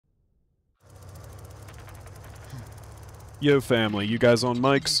Yo, family, you guys on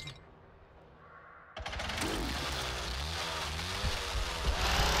mics?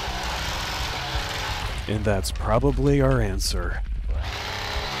 And that's probably our answer.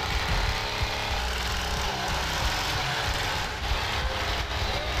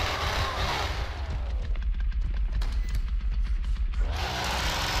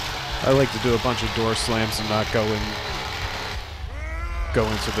 I like to do a bunch of door slams and not go into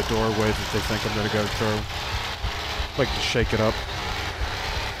the doorway that they think I'm going to go through. I like to shake it up.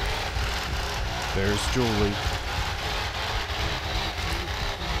 There's Julie.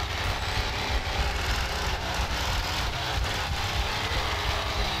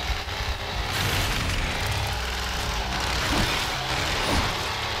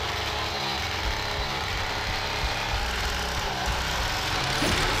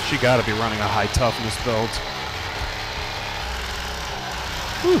 She gotta be running a high toughness build.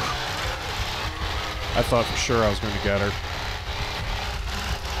 Whew. I thought for sure I was going to get her.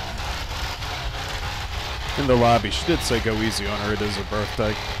 In the lobby, she did say go easy on her, it is her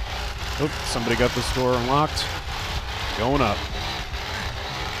birthday. Oh, somebody got this door unlocked. Going up.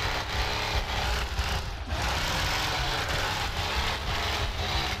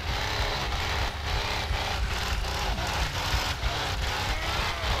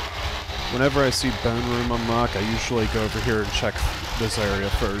 Whenever I see Bone Room unlock, I usually go over here and check this area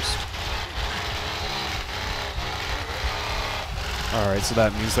first. Alright, so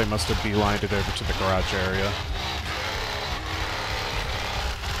that means they must have beelined it over to the garage area.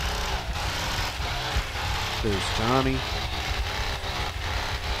 There's Johnny.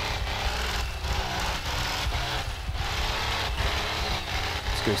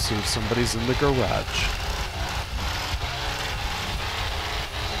 Let's go see if somebody's in the garage.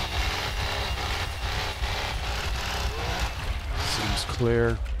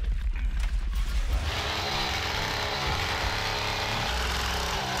 Clear.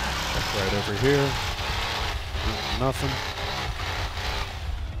 Check right over here. Nothing.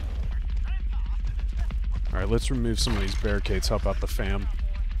 Alright, let's remove some of these barricades, help out the fam.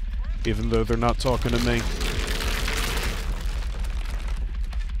 Even though they're not talking to me.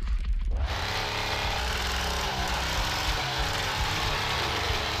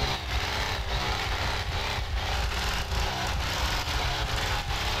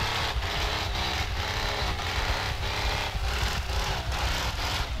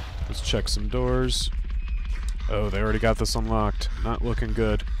 Check some doors. Oh, they already got this unlocked. Not looking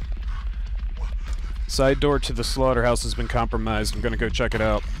good. Side door to the slaughterhouse has been compromised. I'm gonna go check it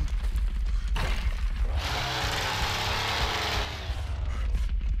out.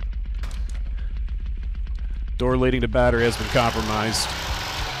 Door leading to battery has been compromised.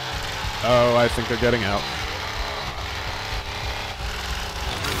 Oh, I think they're getting out.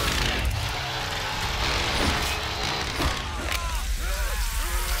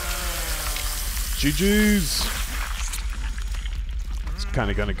 GG's! It's kind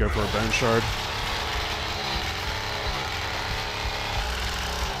of gonna go for a bone shard.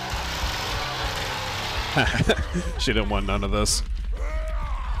 She didn't want none of this.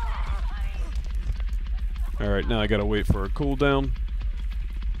 Alright, now I gotta wait for a cooldown.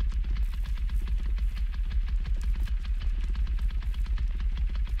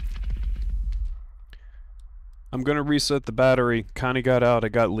 I'm gonna reset the battery. Connie got out, I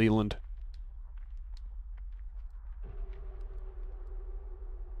got Leland.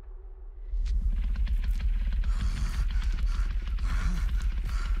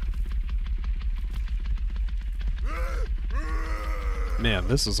 Man,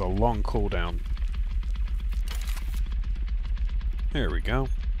 this is a long cooldown. There we go.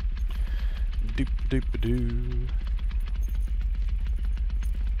 Doop doop doo.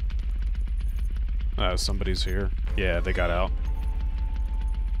 Somebody's here. Yeah, they got out.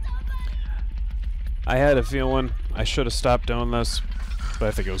 I had a feeling I should have stopped doing this, but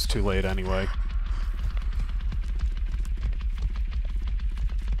I think it was too late anyway.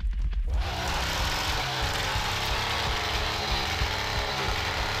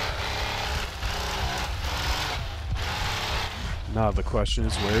 Now the question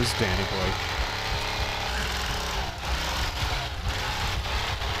is, where's Danny Boy?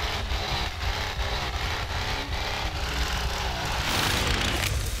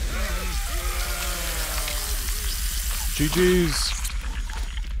 GG's.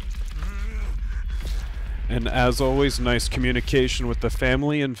 And as always, nice communication with the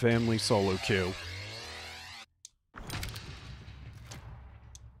family and family solo queue.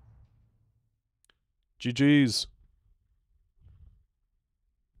 GG's.